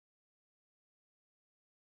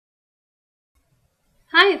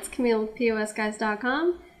Hi, it's Camille with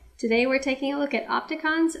POSGuys.com. Today we're taking a look at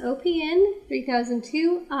Opticon's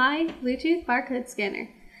OPN3002i Bluetooth barcode scanner.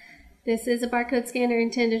 This is a barcode scanner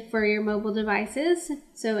intended for your mobile devices,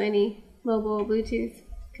 so any mobile Bluetooth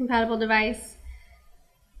compatible device,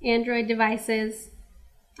 Android devices,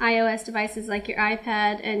 iOS devices like your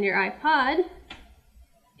iPad and your iPod.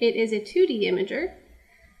 It is a 2D imager,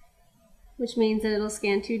 which means that it'll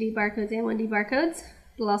scan 2D barcodes and 1D barcodes.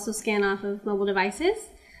 It'll also scan off of mobile devices.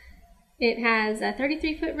 It has a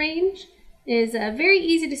 33-foot range, is very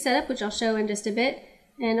easy to set up, which I'll show in just a bit,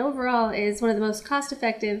 and overall is one of the most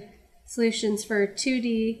cost-effective solutions for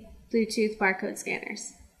 2D Bluetooth barcode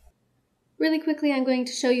scanners. Really quickly, I'm going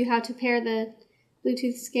to show you how to pair the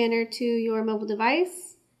Bluetooth scanner to your mobile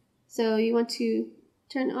device. So you want to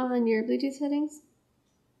turn on your Bluetooth settings,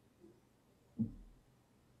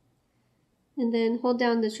 and then hold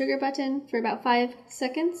down the trigger button for about 5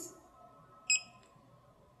 seconds.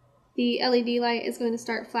 The LED light is going to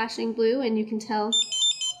start flashing blue, and you can tell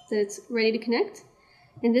that it's ready to connect.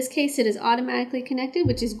 In this case, it is automatically connected,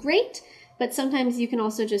 which is great, but sometimes you can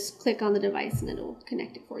also just click on the device and it'll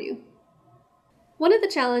connect it for you. One of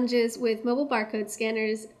the challenges with mobile barcode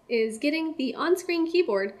scanners is getting the on-screen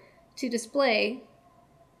keyboard to display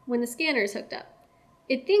when the scanner is hooked up.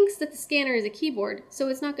 It thinks that the scanner is a keyboard, so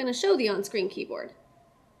it's not going to show the on-screen keyboard.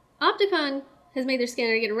 Opticon has made their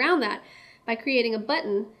scanner get around that by creating a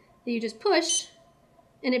button that you just push,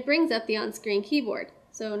 and it brings up the on-screen keyboard.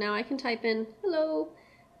 So now I can type in hello,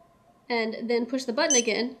 and then push the button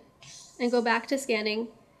again, and go back to scanning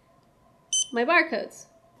my barcodes.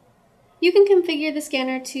 You can configure the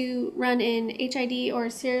scanner to run in HID or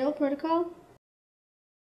serial protocol.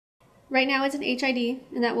 Right now it's an HID,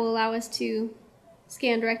 and that will allow us to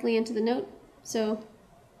scan directly into the note. So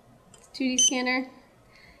it's a 2D scanner.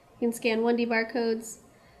 You can scan 1D barcodes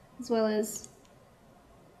as well as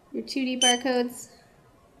your 2D barcodes,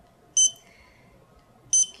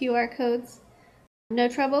 QR codes. No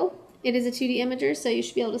trouble. It is a 2D imager, so you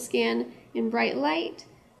should be able to scan in bright light.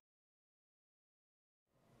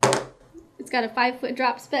 It's got a 5-foot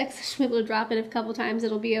drop spec, so you should be able to drop it a couple times.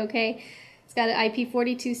 It'll be okay. It's got an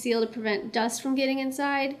IP42 seal to prevent dust from getting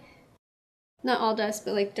inside. Not all dust,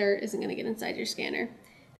 but like dirt isn't going to get inside your scanner.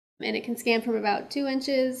 And it can scan from about 2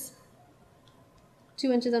 inches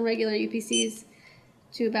on regular UPCs,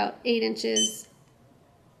 to about 8 inches,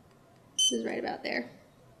 which is right about there.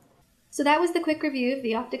 So that was the quick review of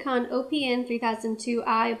the Opticon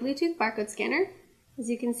OPN3002i Bluetooth barcode scanner. As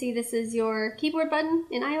you can see, this is your keyboard button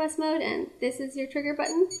in iOS mode, and this is your trigger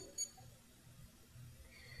button.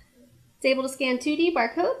 It's able to scan 2D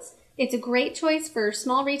barcodes. It's a great choice for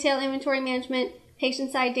small retail inventory management,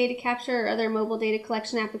 patient-side data capture, or other mobile data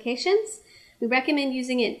collection applications. We recommend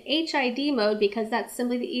using it in HID mode because that's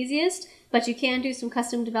simply the easiest, but you can do some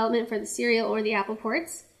custom development for the serial or the Apple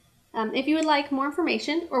ports. If you would like more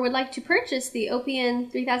information or would like to purchase the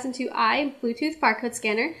OPN3002i Bluetooth barcode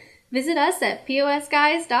scanner, visit us at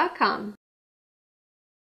POSGuys.com.